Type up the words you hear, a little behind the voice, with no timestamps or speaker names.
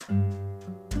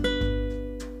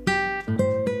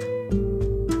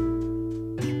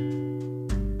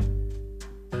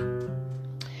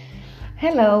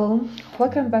Hello,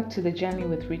 welcome back to the journey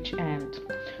with Rich Aunty.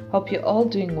 Hope you're all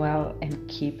doing well and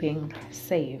keeping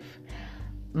safe.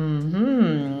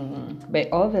 By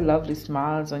all the lovely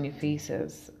smiles on your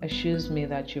faces, assures me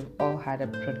that you've all had a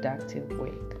productive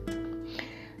week.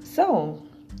 So,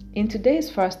 in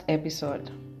today's first episode,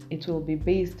 it will be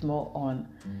based more on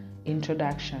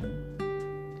introduction.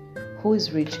 Who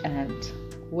is Rich Aunty?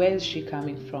 Where is she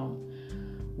coming from?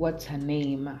 What's her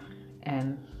name?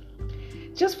 And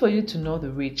just for you to know the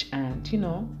Rich Aunty,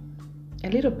 a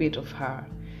little bit of her.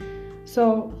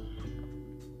 So,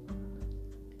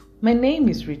 my name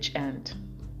is Rich Aunty.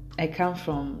 I come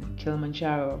from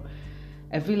Kilimanjaro,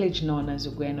 a village known as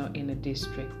Ugweno in the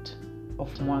district of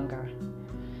Mwanga.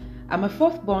 I'm a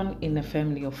fourth born in a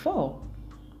family of four.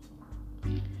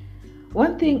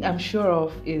 One thing I'm sure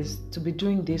of is to be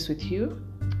doing this with you.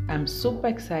 I'm super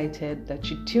excited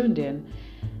that you tuned in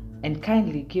and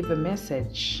kindly give a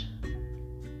message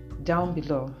down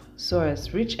below so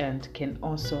as Rich Aunty can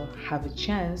also have a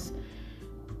chance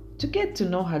to get to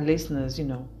know her listeners,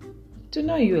 to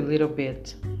know you a little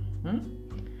bit.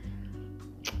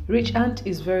 Rich Aunty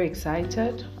is very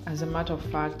excited, as a matter of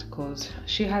fact, because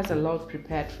she has a lot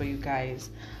prepared for you guys.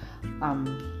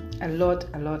 A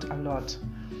lot.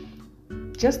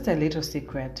 Just a little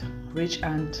secret. Rich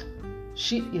Aunty,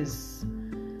 she is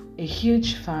a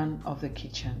huge fan of the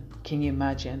kitchen. Can you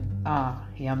imagine?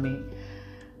 Yummy.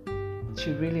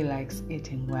 She really likes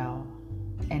eating well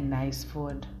and nice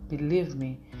food. Believe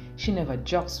me, she never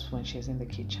jokes when she's in the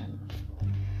kitchen.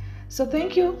 So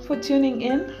thank you for tuning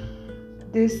in.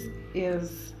 This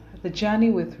is The Journey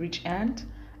with Rich Aunty,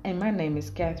 and my name is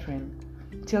Catherine.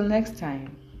 Till next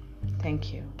time,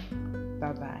 thank you.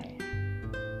 Bye-bye.